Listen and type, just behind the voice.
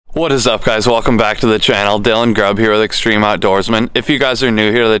What is up, guys? Welcome back to the channel. Dylan Grubb here with Extreme.Outdoorsmen. If you guys are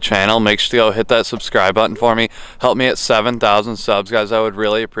new here to the channel, make sure to go hit that subscribe button for me. Help me at 7,000 subs, guys. I would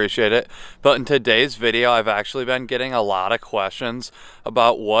really appreciate it. But in today's video, I've actually been getting a lot of questions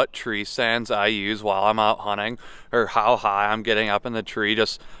about what tree stands I use while I'm out hunting, or how high I'm getting up in the tree.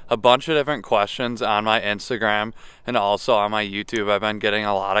 Just a bunch of different questions on my Instagram and also on my YouTube. I've been getting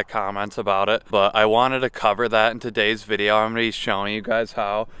a lot of comments about it, but I wanted to cover that in today's video. I'm going to be showing you guys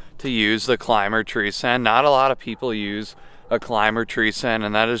how to use the climber tree stand. Not a lot of people use a climber tree stand,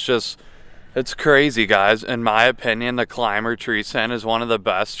 and that is just, it's crazy, guys. In my opinion, the climber tree stand is one of the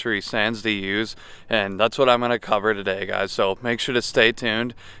best tree stands to use, and that's what I'm going to cover today, guys. So make sure to stay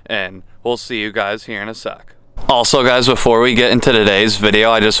tuned, and we'll see you guys here in a sec. Also, guys, before we get into today's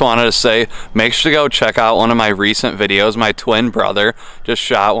video, I just wanted to say, make sure to go check out one of my recent videos. My twin brother just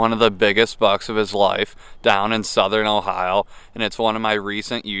shot one of the biggest bucks of his life down in southern Ohio, and it's one of my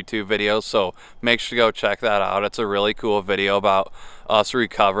recent YouTube videos, so make sure to go check that out. It's a really cool video about us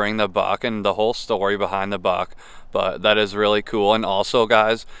recovering the buck and the whole story behind the buck, but that is really cool. And also,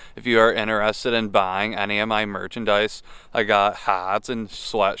 guys, if you are interested in buying any of my merchandise, I got hats and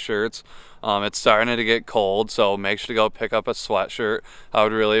sweatshirts. It's starting to get cold, so make sure to go pick up a sweatshirt. I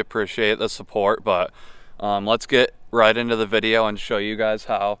would really appreciate the support. But let's get right into the video and show you guys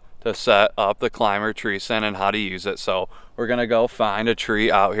how to set up the climber tree stand and how to use it. So we're gonna go find a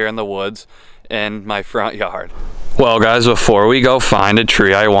tree out here in the woods in my front yard. Well, guys, before we go find a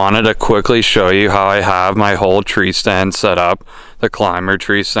tree, I wanted to quickly show you how I have my whole tree stand set up, the climber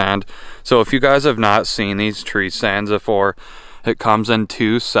tree stand. So if you guys have not seen these tree stands before, it comes in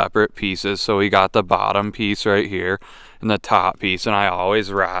two separate pieces. So we got the bottom piece right here and the top piece, and I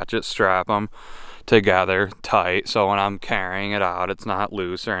always ratchet strap them together tight so when I'm carrying it out it's not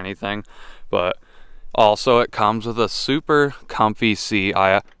loose or anything. But also it comes with a super comfy seat.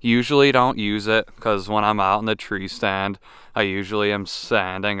 I usually don't use it because when I'm out in the tree stand I usually am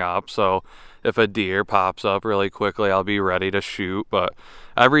standing up, so if a deer pops up really quickly I'll be ready to shoot. But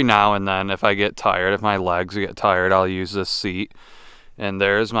every now and then, if I get tired, if my legs get tired, I'll use this seat. And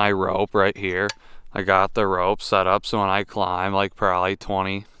there's my rope right here. I got the rope set up so when I climb like probably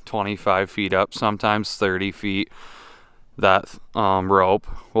 20-25 feet up, sometimes 30 feet, that rope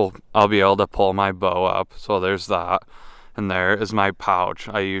I'll be able to pull my bow up. So there's that. And there is my pouch.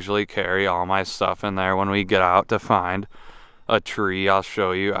 I usually carry all my stuff in there when we get out to find a tree. I'll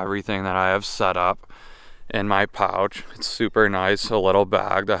show you everything that I have set up in my pouch. It's super nice, a little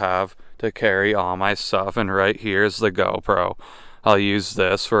bag to have to carry all my stuff. And right here is the GoPro. I'll use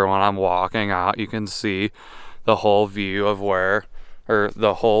this for when I'm walking out. You can see the whole view of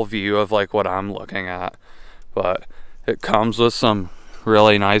like what I'm looking at. But it comes with some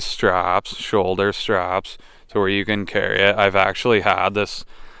really nice straps, shoulder straps, to where you can carry it. I've actually had this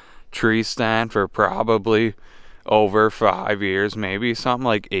tree stand for probably over 5 years, maybe something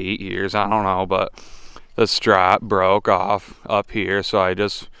like 8 years, I don't know, but the strap broke off up here, so I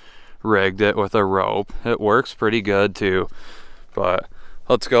just rigged it with a rope. It works pretty good too. But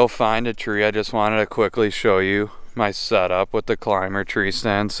let's go find a tree. I just wanted to quickly show you my setup with the climber tree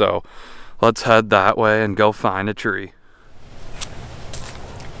stand, so let's head that way and go find a tree.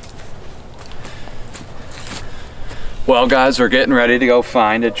 Well, guys, we're getting ready to go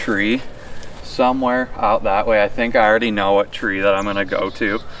find a tree somewhere out that way. I think I already know what tree that I'm gonna go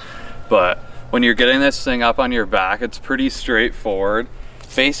to, but when you're getting this thing up on your back, it's pretty straightforward.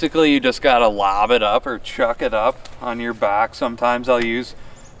 Basically, you just gotta lob it up or chuck it up on your back. Sometimes I'll use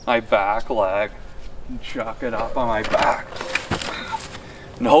my back leg and chuck it up on my back,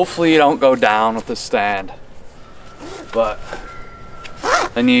 and hopefully you don't go down with the stand. But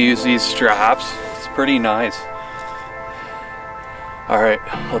then you use these straps. It's pretty nice. All right,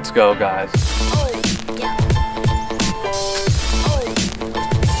 let's go, guys.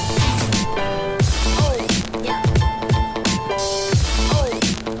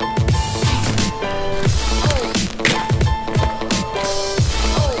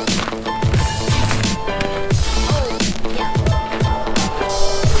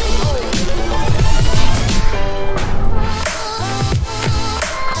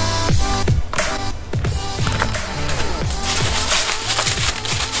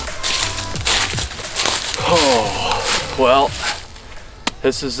 Oh, well,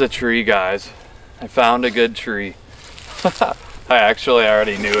 this is the tree, guys. I found a good tree. I actually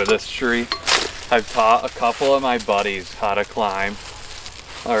already knew of this tree. I've taught a couple of my buddies how to climb,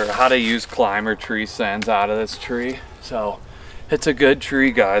 or how to use climber tree stands out of this tree. So it's a good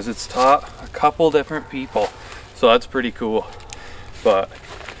tree, guys. It's taught a couple different people, so that's pretty cool. But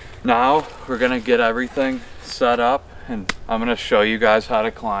now we're gonna get everything set up and I'm gonna show you guys how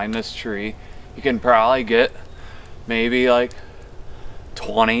to climb this tree. You can probably get maybe like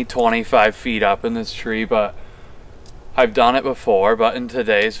 20-25 feet up in this tree, but I've done it before. But in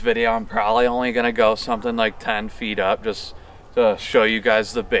today's video I'm probably only gonna go something like 10 feet up, just to show you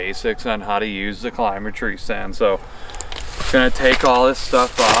guys the basics on how to use the climber tree stand. So I'm gonna take all this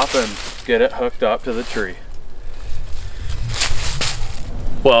stuff off and get it hooked up to the tree.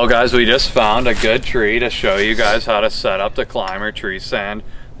 Well guys, we just found a good tree to show you guys how to set up the climber tree stand.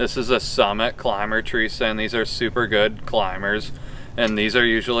 This is a Summit climber tree stand. These are super good climbers, and these are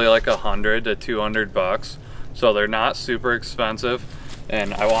usually like 100 to 200 bucks. So they're not super expensive,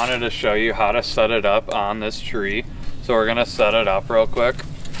 and I wanted to show you how to set it up on this tree. So we're gonna set it up real quick.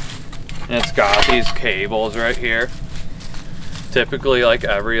 And it's got these cables right here. Typically like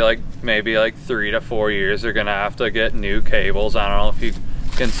every maybe 3 to 4 years they're gonna have to get new cables. I don't know if you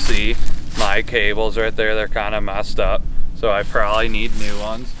can see my cables right there, they're kind of messed up, so I probably need new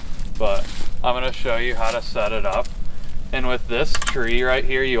ones, but I'm going to show you how to set it up. And with this tree right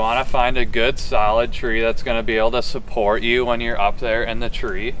here, you want to find a good solid tree that's going to be able to support you when you're up there in the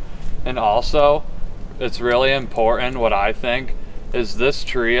tree. And also, it's really important, what I think, is this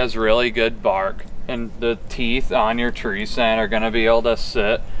tree has really good bark, and the teeth on your tree stand are going to be able to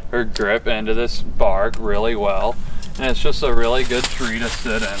sit or grip into this bark really well. And it's just a really good tree to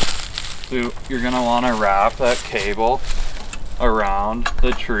sit in. So you're gonna wanna wrap that cable around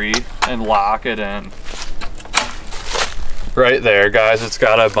the tree and lock it in. Right there, guys, it's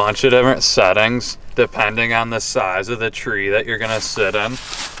got a bunch of different settings depending on the size of the tree that you're gonna sit in.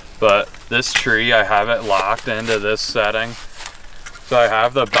 But this tree, I have it locked into this setting. So I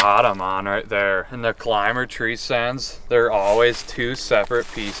have the bottom on right there. And the climber tree stands, they're always two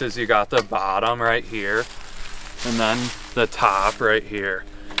separate pieces. You got the bottom right here, and then the top right here.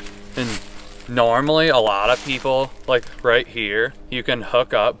 And normally a lot of people, like right here, you can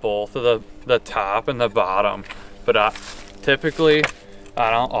hook up both of the top and the bottom, but typically I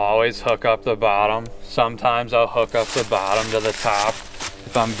don't always hook up the bottom. Sometimes I'll hook up the bottom to the top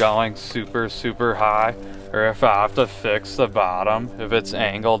if I'm going super high, or if I have to fix the bottom if it's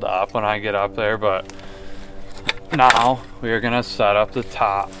angled up when I get up there. But now we are gonna set up the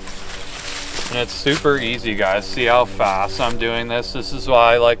top. And it's super easy, guys. See how fast I'm doing this? This is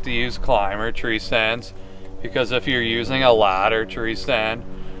why I like to use climber tree stands, because if you're using a ladder tree stand,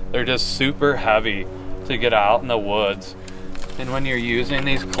 they're just super heavy to get out in the woods. And when you're using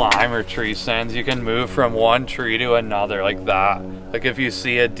these climber tree stands, you can move from one tree to another like that. Like if you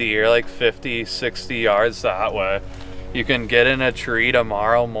see a deer like 50-60 yards that way, you can get in a tree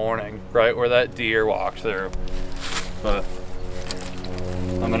tomorrow morning right where that deer walked through. But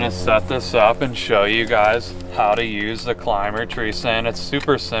I'm gonna set this up and show you guys how to use the climber tree stand. It's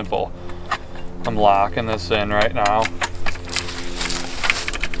super simple. I'm locking this in right now.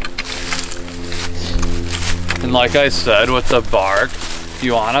 And like I said, with the bark,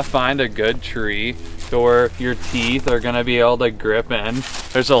 you wanna find a good tree to where your teeth are gonna be able to grip in.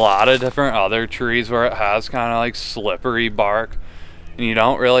 There's a lot of different other trees where it has kind of like slippery bark, and you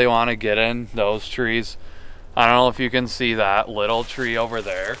don't really wanna get in those trees. I don't know if you can see that little tree over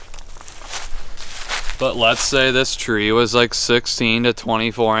there, but let's say this tree was like 16 to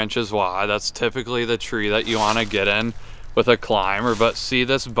 24 inches wide. That's typically the tree that you want to get in with a climber. But see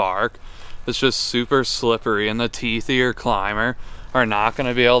this bark? It's just super slippery, and the teeth of your climber are not going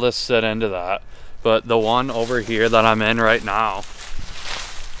to be able to sit into that. But the one over here that I'm in right now,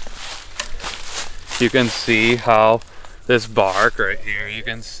 you can see how this bark right here, you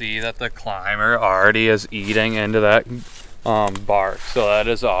can see that the climber already is eating into that bark. So that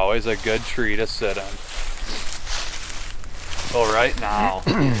is always a good tree to sit in. So right now,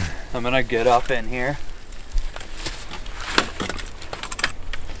 I'm gonna get up in here.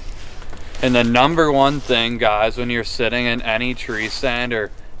 And the number one thing, guys, when you're sitting in any tree stand,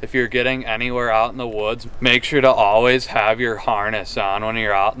 or if you're getting anywhere out in the woods, make sure to always have your harness on when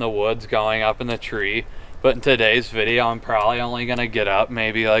you're out in the woods going up in the tree. But in today's video, I'm probably only gonna get up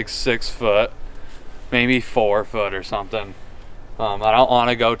maybe like 6 foot, maybe 4 foot or something. I don't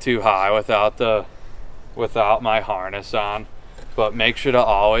wanna go too high without my harness on, but make sure to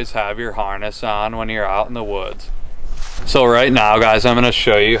always have your harness on when you're out in the woods. So right now, guys, I'm gonna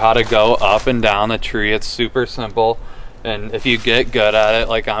show you how to go up and down the tree. It's super simple. And if you get good at it,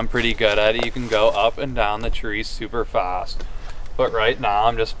 like I'm pretty good at it, you can go up and down the tree super fast. But right now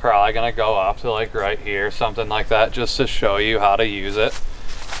I'm just probably gonna go up to like right here, something like that, just to show you how to use it.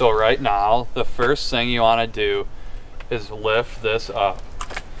 So right now, the first thing you wanna do is lift this up.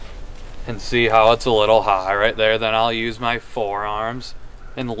 And see how it's a little high right there? Then I'll use my forearms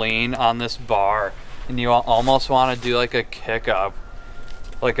and lean on this bar. and you almost want to do like a kick up,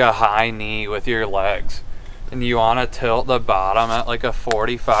 like a high knee with your legs, and you want to tilt the bottom at like a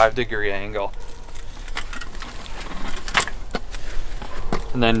 45-degree angle.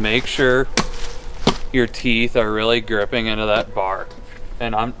 And then make sure your teeth are really gripping into that bark.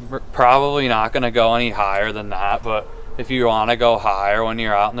 And I'm probably not going to go any higher than that, but if you want to go higher when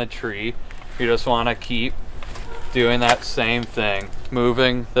you're out in the tree, you just want to keep doing that same thing,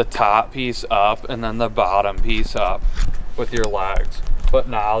 moving the top piece up and then the bottom piece up with your legs. But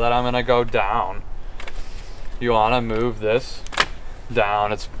now that I'm going to go down, you want to move this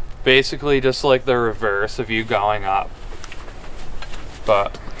down. It's basically just like the reverse of you going up,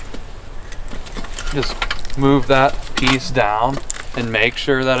 but just move that piece down and make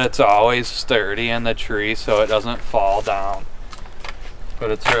sure that it's always sturdy in the tree so it doesn't fall down.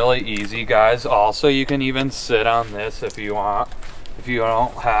 But it's really easy, guys. Also, you can even sit on this if you want. If you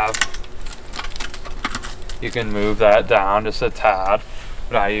don't have, you can move that down just a tad,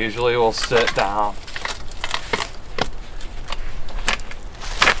 but I usually will sit down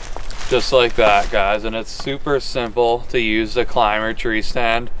just like that, guys. And it's super simple to use the climber tree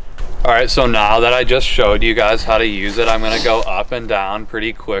stand. All right, so now that I just showed you guys how to use it, I'm gonna go up and down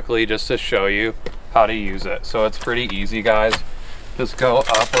pretty quickly just to show you how to use it. So it's pretty easy, guys. Just go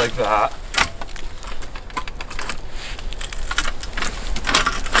up like that.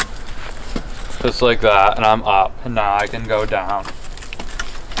 Just like that, and I'm up. And now I can go down.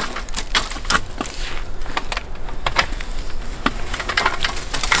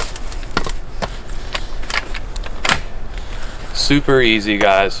 Super easy,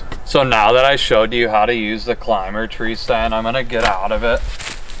 guys. So now that I showed you how to use the climber tree stand, I'm gonna get out of it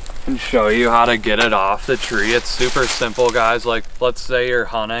and show you how to get it off the tree. It's super simple, guys. Like, let's say you're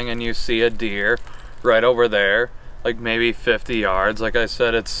hunting and you see a deer right over there, like maybe 50 yards. Like I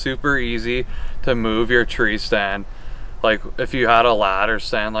said, it's super easy to move your tree stand. Like if you had a ladder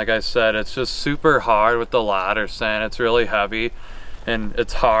stand, like I said, it's just super hard with the ladder stand. It's really heavy and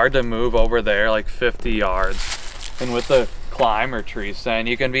it's hard to move over there like 50 yards. And with the climber tree stand,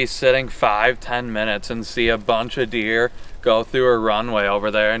 you can be sitting 5-10 minutes and see a bunch of deer go through a runway over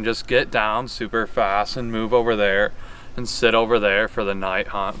there and just get down super fast and move over there and sit over there for the night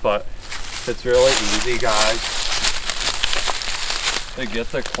hunt. But it's really easy, guys, to get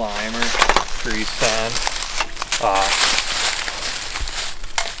the climber tree stand off.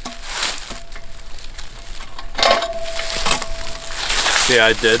 See,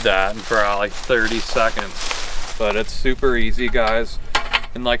 I did that in for like 30 seconds. But it's super easy, guys.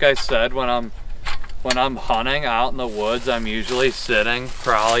 And like I said, when I'm hunting out in the woods, I'm usually sitting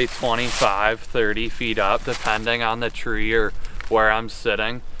probably 25-30 feet up, depending on the tree or where I'm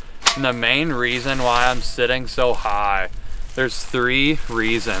sitting. And the main reason why I'm sitting so high, there's 3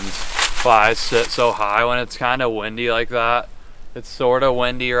 reasons why I sit so high when it's kind of windy like that. It's sort of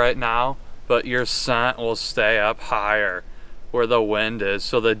windy right now, but your scent will stay up higher where the wind is,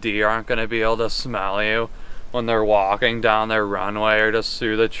 so the deer aren't going to be able to smell you when they're walking down their runway or just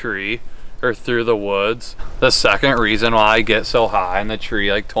through the tree or through the woods. The second reason why I get so high in the tree,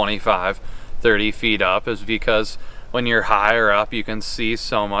 like 25-30 feet up, is because when you're higher up, you can see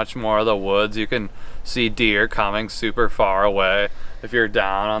so much more of the woods. You can see deer coming super far away. If you're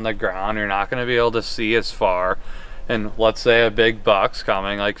down on the ground, you're not going to be able to see as far. And let's say a big buck's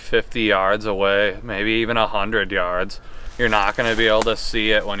coming like 50 yards away, maybe even 100 yards. You're not going to be able to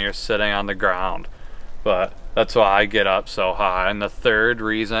see it when you're sitting on the ground. But that's why I get up so high. And the third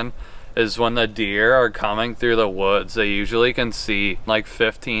reason is when the deer are coming through the woods, they usually can see like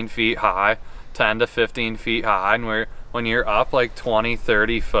 15 feet high, 10 to 15 feet high. And when you're up like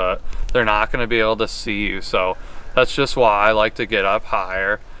 20-30 foot, they're not going to be able to see you. So that's just why I like to get up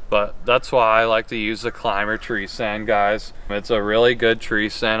higher. But that's why I like to use the climber tree stand, guys. It's a really good tree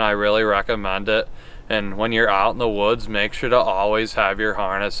stand. I really recommend it. And when you're out in the woods, make sure to always have your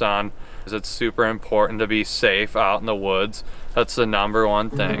harness on. It's super important to be safe out in the woods. That's the #1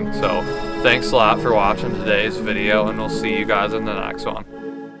 thing. So thanks a lot for watching today's video, and we'll see you guys in the next one.